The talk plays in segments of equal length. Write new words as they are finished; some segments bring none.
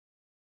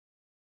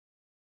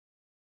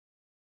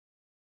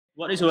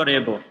What is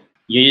variable?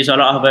 You use a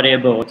lot of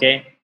variable,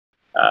 okay?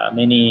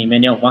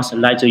 Many of us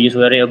like to use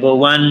variable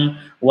one,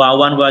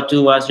 var1,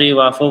 var2, var3,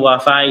 var4,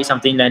 var5,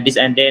 something like this,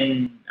 and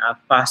then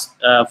pass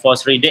for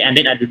 3 days, and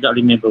then I do not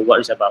remember what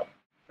it's about,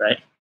 right?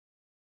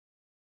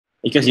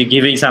 Because you're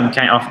giving some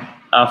kind of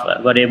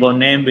variable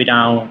name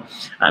without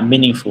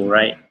meaningful,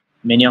 right?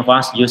 Many of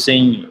us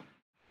using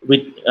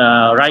with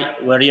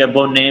right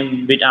variable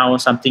name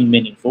without something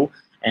meaningful,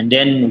 and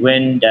then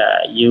when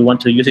you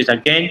want to use it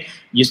again,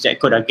 use that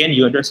code again,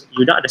 you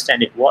don't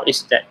understand it. What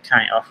is that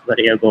kind of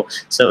variable?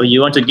 So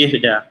you want to give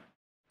it the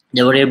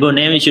variable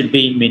name. It should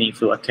be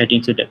meaningful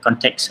according to the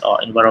context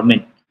or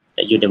environment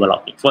that you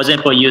develop it. For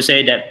example, you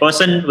say that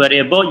person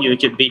variable, you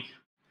should be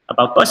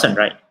about person,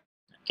 right?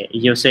 Okay,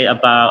 you say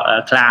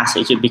about class,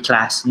 it should be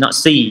class, not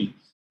C,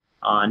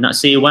 not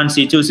C1,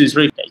 C2,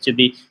 C3. It should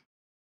be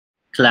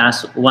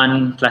class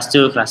 1, class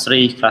 2, class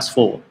 3, class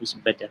 4 is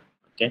better.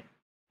 Okay,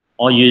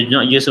 or you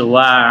not use a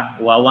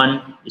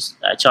var1 is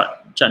a short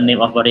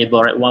name of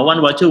variable, right? var1,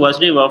 var2,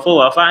 var3, var4,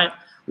 var5,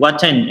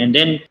 var10, and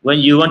then when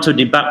you want to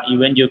debug,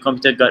 when your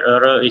computer got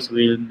error, it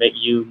will make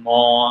you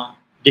more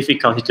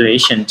difficult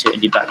situation to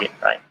debug it,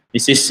 right?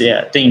 This is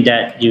a thing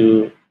that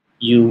you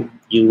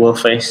will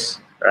face,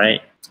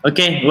 right?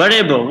 Okay,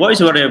 variable. What is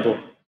variable?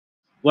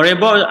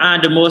 Variables are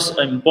the most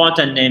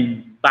important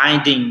and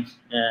binding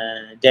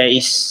there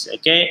is.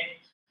 Okay,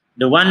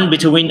 the one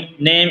between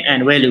name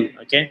and value.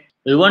 Okay,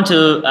 we want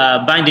to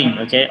binding.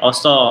 Okay, or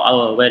store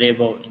our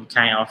variable in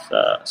kind of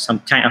some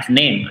kind of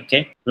name.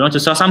 Okay, we want to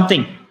store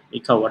something. We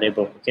call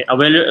variable. Okay, a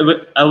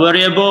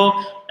variable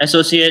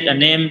associate a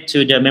name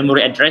to the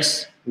memory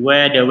address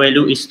where the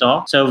value is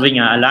stored, serving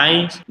a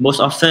line. Most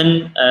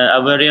often,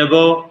 a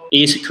variable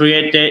is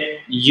created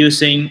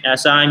using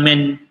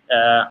assignment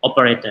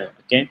operator.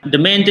 Okay, the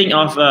main thing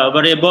of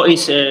variable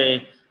is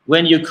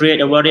when you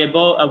create a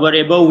variable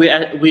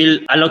will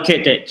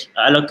allocated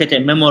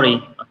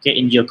memory. Okay,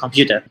 in your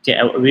computer. Okay,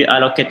 we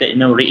allocated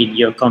memory in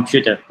your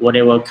computer.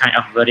 Whatever kind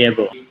of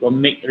variable will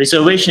make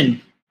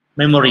reservation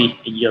memory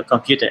in your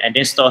computer and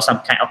then store some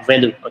kind of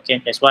value.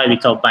 Okay, that's why we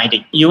call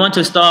binding. You want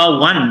to store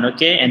 1,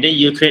 okay, and then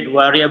you create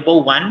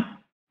variable 1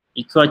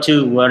 equal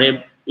to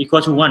 1,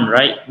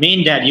 right?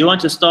 Mean that you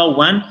want to store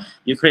 1,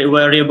 you create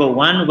variable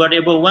 1.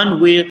 Variable 1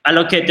 will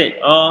allocate it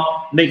or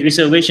make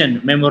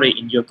reservation memory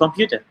in your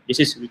computer. This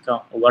is we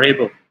call a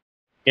variable.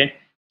 Okay,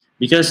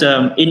 because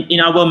in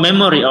our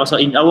memory, also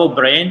in our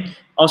brain,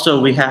 also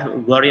we have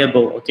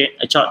variable. Okay,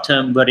 a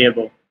short-term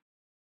variable.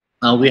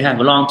 We have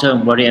a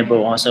long-term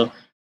variable also.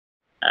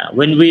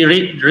 When we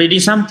reading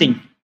something,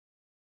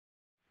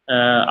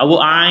 our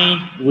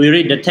eye, we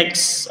read the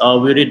text or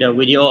we read the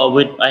video or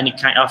with any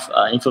kind of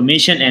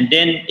information, and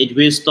then it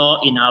will store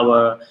in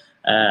our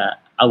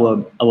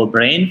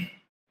brain.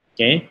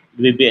 Okay, it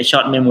will be a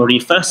short memory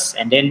first,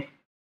 and then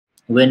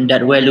when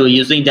that value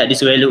using that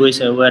this value is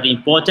very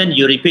important,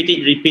 you repeat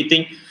it,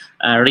 repeating,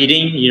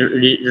 reading,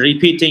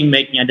 repeating,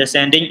 making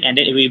understanding, and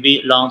then it will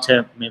be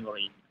long-term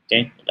memory.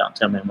 Okay,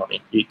 long-term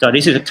memory, because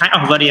this is a kind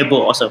of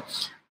variable also.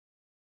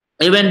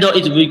 Even though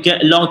it will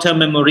get long-term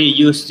memory,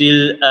 you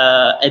still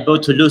able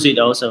to lose it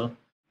also.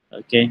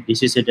 Okay,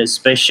 this is the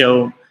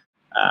special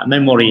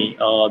memory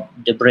of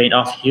the brain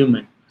of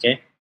human.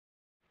 Okay,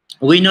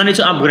 we don't need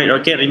to upgrade.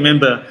 Okay,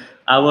 remember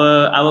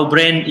our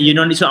brain. You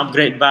don't need to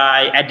upgrade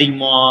by adding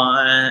more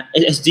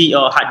SSD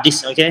or hard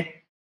disk.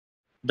 Okay,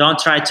 don't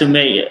try to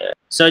make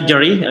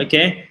surgery.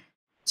 Okay,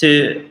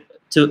 to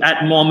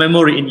add more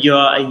memory in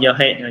your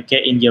head.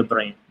 Okay, in your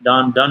brain.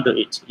 Don't do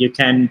it. You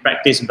can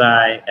practice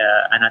by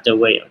another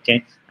way.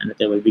 Okay,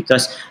 another way,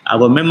 because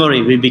our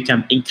memory will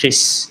become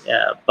increased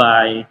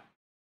by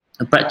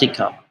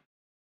practical.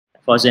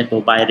 For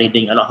example, by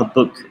reading a lot of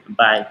book,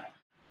 by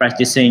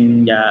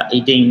practicing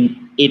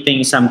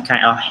eating some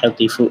kind of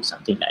healthy food,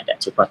 something like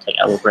that, to protect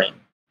our brain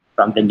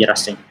from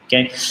dangerous things.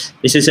 Okay,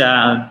 this is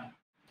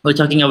we're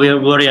talking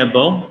about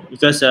variable,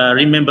 because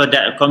remember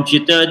that a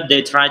computer,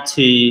 they try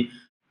to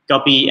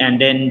copy and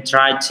then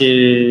try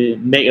to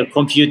make a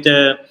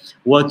computer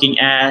working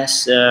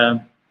as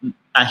a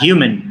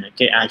human.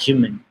 Okay, a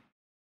human.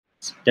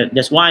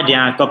 That's why they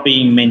are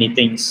copying many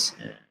things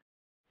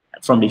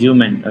from the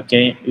human.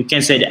 Okay, you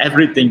can say that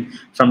everything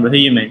from the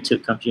human to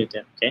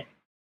computer. Okay,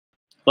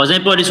 for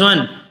example, this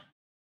one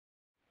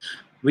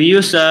we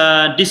use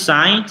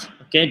design.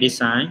 Okay,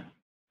 design.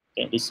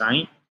 Okay,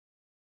 design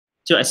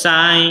to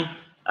assign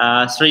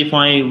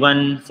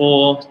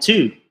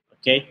 3.142.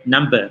 Okay,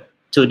 number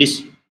to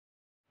this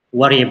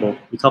variable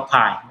we call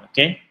pi.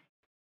 Okay,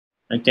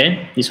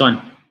 this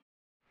one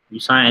we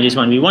assign this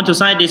one. We want to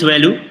assign this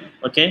value,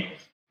 okay,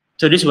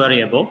 to this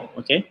variable.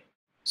 Okay,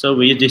 so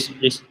we use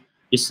this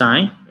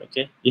sign.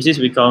 Okay, this is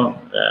we call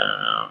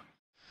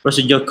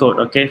procedure code.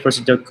 Okay,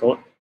 procedure code.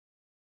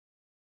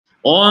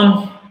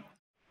 Or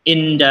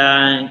in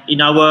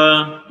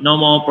our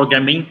normal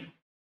programming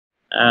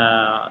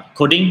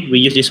coding, we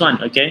use this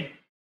one. Okay,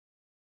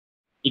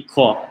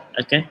 equal.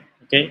 Okay,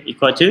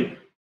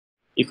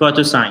 equal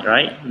to sign,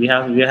 right? We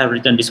have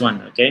written this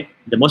one. Okay,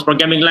 the most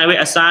programming language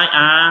assign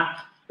are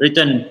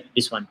written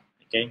this one.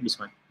 Okay, this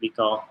one we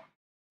call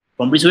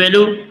From this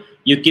value,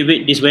 you keep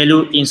it this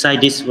value inside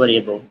this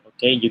variable.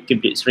 Okay, you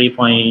keep it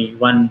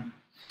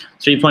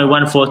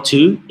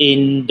 3.142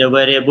 in the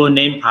variable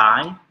name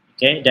pi.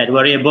 Okay, that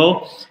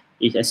variable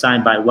is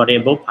assigned by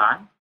variable pi.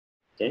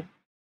 Okay,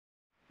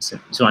 so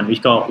this one we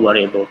call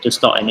variable to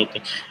store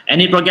anything.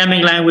 Any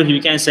programming language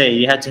we can say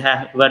you have to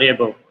have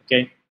variable.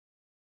 Okay,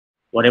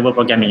 whatever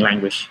programming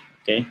language.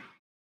 Okay,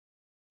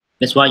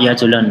 that's why you have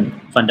to learn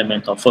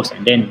fundamental first,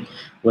 and then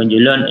when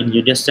you learn and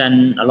you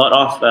understand a lot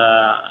of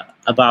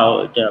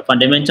about the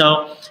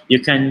fundamental, you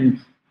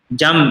can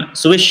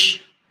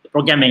switch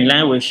programming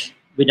language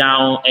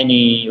without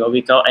any what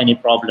we call any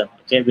problem.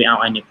 Okay,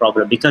 without any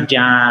problem, because they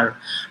are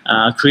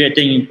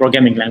creating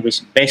programming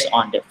language based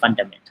on the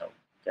fundamental.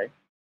 Okay,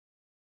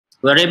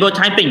 variable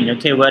typing.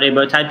 Okay,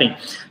 variable typing.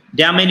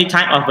 There are many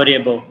types of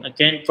variable.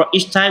 Okay, for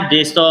each type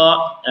they store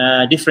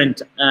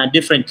different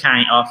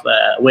kind of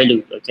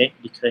value. Okay,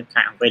 different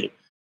kind of value.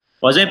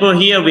 For example,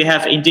 here we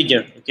have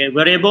integer. Okay,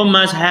 variable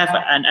must have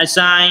an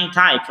assigned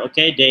type.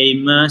 Okay, they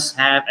must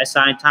have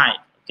assigned type.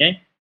 Okay,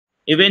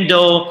 even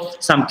though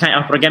some kind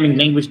of programming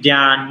language they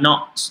are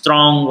not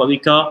strong what we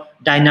call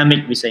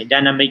dynamic. We say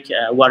dynamic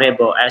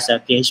variable as a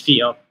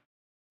PHP or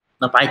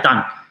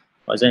Python.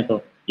 For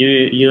example,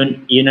 you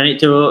need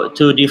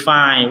to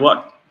define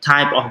what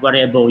type of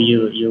variable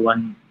you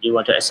want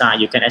to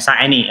assign. You can assign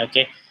any.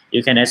 Okay,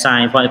 you can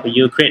assign, for example,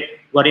 you create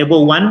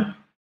variable 1.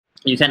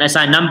 You can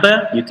assign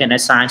number, you can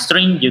assign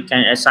string, you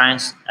can assign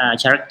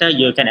character,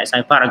 you can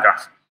assign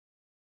paragraph.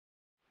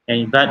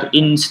 Okay, but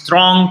in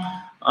strong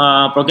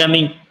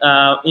programming,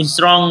 in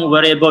strong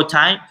variable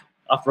type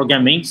of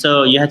programming,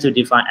 so you have to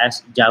define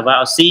as Java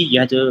or C. You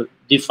have to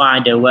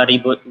define the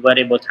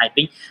variable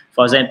typing.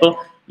 For example,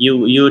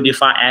 you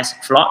define as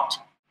float,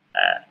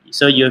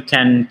 so you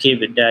can keep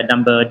the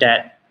number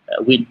that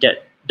with the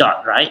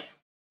dot, right?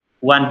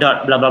 1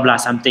 dot blah blah blah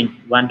something,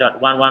 1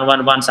 dot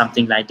 1111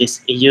 something like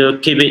this. If you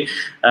keep it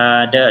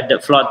the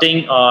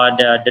floating or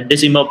the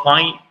decimal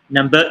point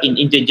number in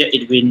integer,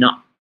 it will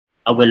not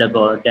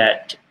available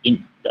that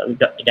in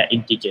that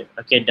integer.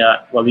 Okay,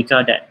 the what we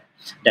call that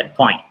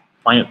point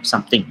of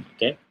something.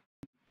 Okay,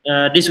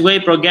 this way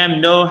program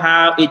know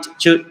how it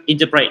should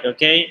interpret.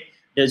 Okay,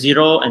 the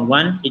 0 and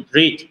 1 it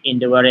read in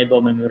the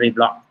variable memory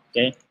block.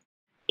 Okay,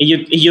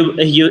 if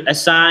you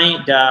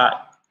assign the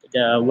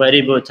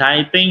variable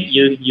typing,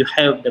 you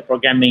help the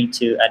programming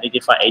to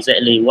identify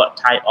exactly what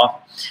type of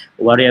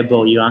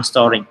variable you are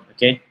storing.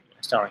 Okay,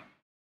 storing.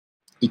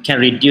 It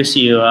can reduce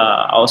your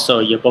also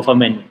your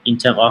performance in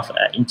terms of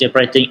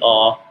interpreting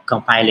or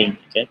compiling.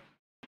 Okay,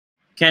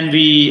 can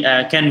we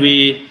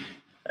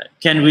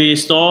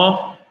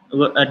store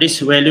this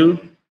value?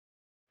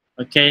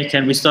 Okay,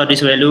 can we store this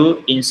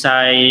value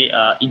inside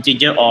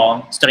integer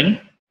or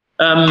string?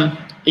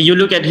 You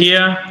look at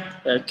here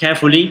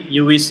carefully,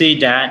 you will see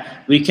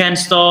that we can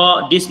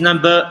store this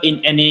number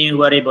in any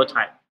variable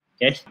type.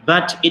 Okay,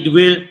 but it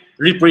will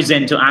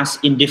represent to us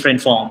in different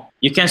form.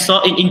 You can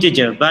store in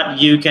integer, but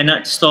you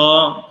cannot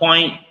store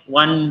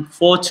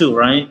 0.142,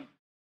 right?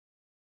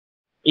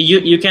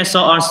 You can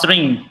store on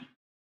string.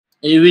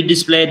 It will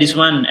display this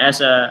one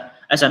as a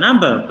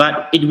number,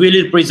 but it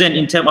will represent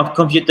in terms of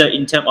computer,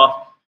 in terms of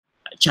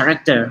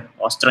character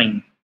or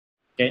string.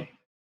 Okay,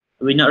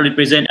 will not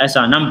represent as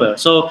a number.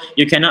 So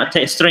you cannot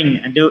take string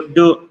and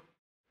do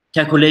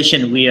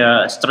calculation with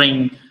a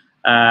string,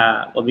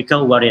 what we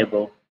call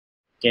variable.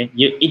 Okay,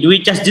 it will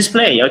just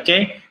display.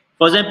 Okay,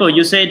 for example,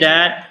 you say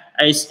that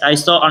I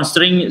store on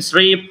string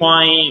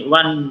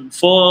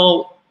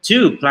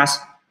 3.142 plus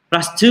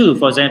 2,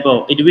 for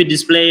example, it will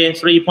display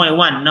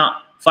 3.1,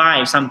 not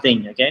 5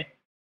 something. Okay,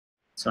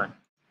 so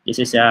this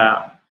is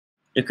the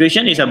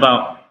question is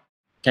about,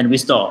 can we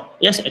store?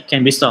 Yes, it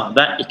can be stored,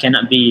 but it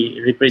cannot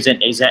be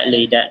represent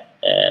exactly that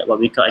what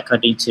we call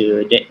according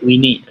to that we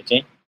need.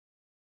 Okay,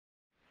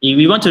 if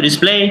we want to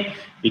display,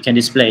 we can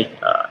display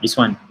this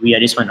one. We are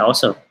this one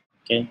also.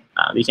 Okay,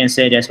 we can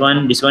say this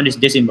one is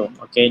decimal.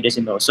 Okay,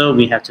 decimal. So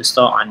we have to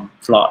store on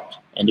float,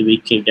 and we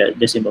keep the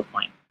decimal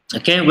point.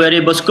 Okay,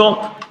 variable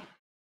scope,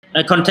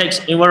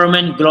 context,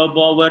 environment,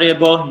 global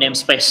variable,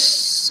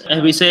 namespace.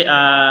 And we say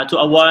to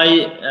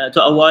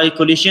avoid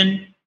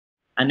collision,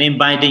 and name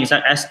bindings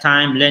such as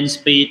time, length,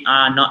 speed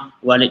are not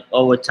valid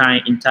over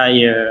time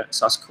entire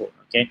source code.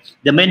 Okay,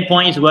 the main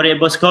point is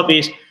variable scope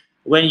is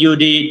when you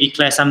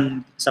declare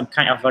some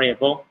kind of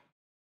variable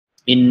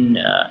in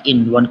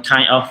one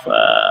kind of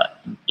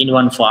in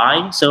one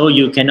file, so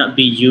you cannot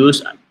be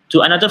used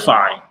to another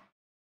file.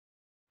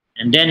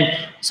 And then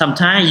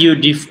sometimes you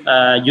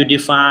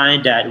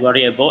define that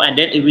variable, and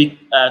then it will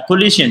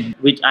collision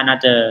with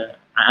another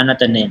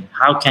name.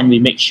 How can we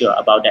make sure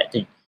about that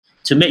thing?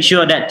 To make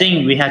sure that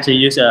thing, we have to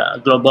use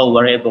a global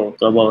variable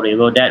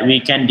that we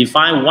can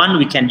define one.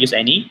 We can use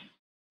any.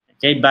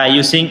 Okay, by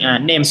using a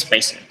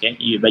namespace. Okay,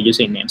 by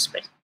using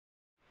namespace.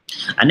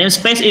 A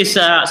namespace is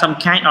some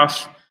kind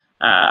of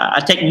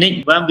a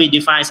technique when we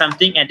define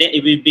something, and then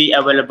it will be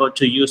available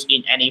to use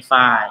in any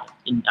file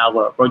in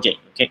our project.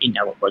 Okay, in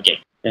our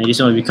project. And this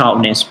is what we call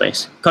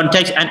namespace.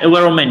 Context and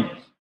environment.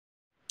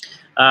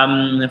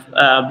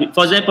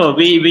 For example,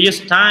 we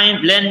use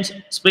time, length,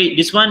 speed.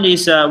 This one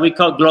is we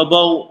call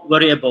global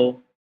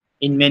variable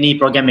in many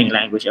programming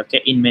language.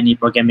 Okay, in many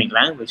programming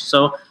language.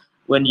 So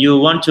when you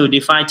want to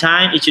define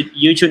time,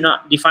 you should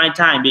not define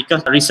time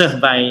because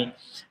reserved by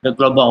the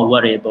global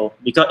variable,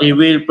 because it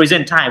will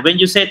represent time. When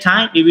you say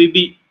time, it will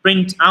be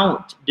print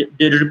out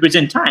the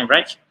represent time,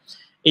 right?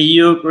 If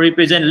you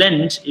represent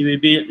length, it will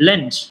be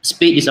length.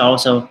 Speed is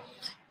also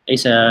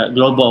is a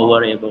global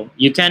variable.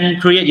 You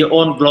can create your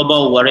own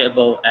global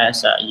variable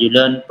as you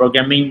learn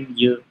programming.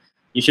 You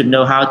should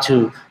know how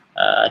to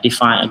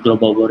define a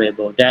global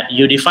variable. That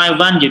you define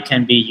one, you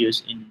can be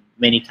used in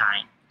many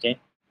times. Okay,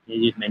 you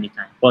use many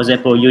times. For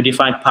example, you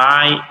define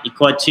pi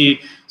equal to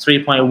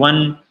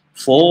 3.14.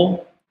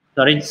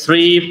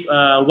 Sorry,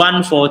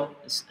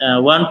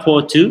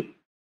 142.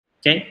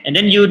 Okay, and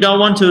then you don't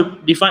want to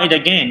define it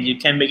again. You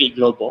can make it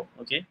global.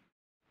 Okay,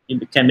 you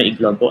can make it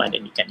global, and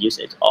then you can use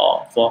it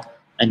all for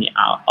any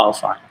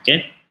alpha.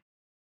 Okay,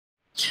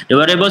 the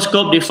variable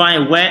scope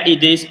define where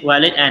it is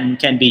valid and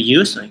can be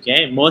used.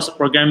 Okay, most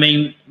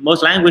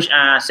language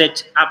are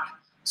set up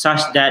such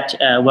that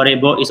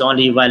variable is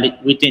only valid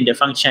within the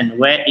function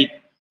where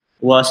it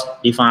was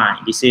defined.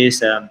 This is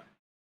the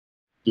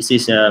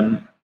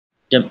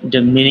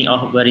meaning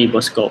of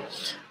variable scope.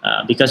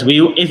 Because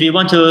if we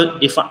want to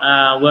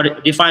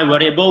define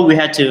variable, we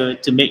have to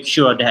make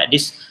sure that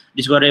this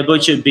variable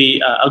should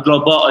be a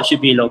global or should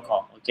be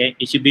local. Okay,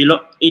 it should be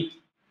if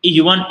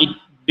you want it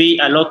be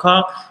a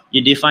local,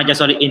 you define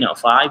just only inner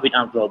file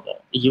without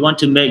global. If you want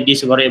to make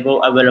this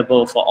variable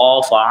available for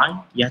all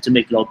file, you have to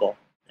make global.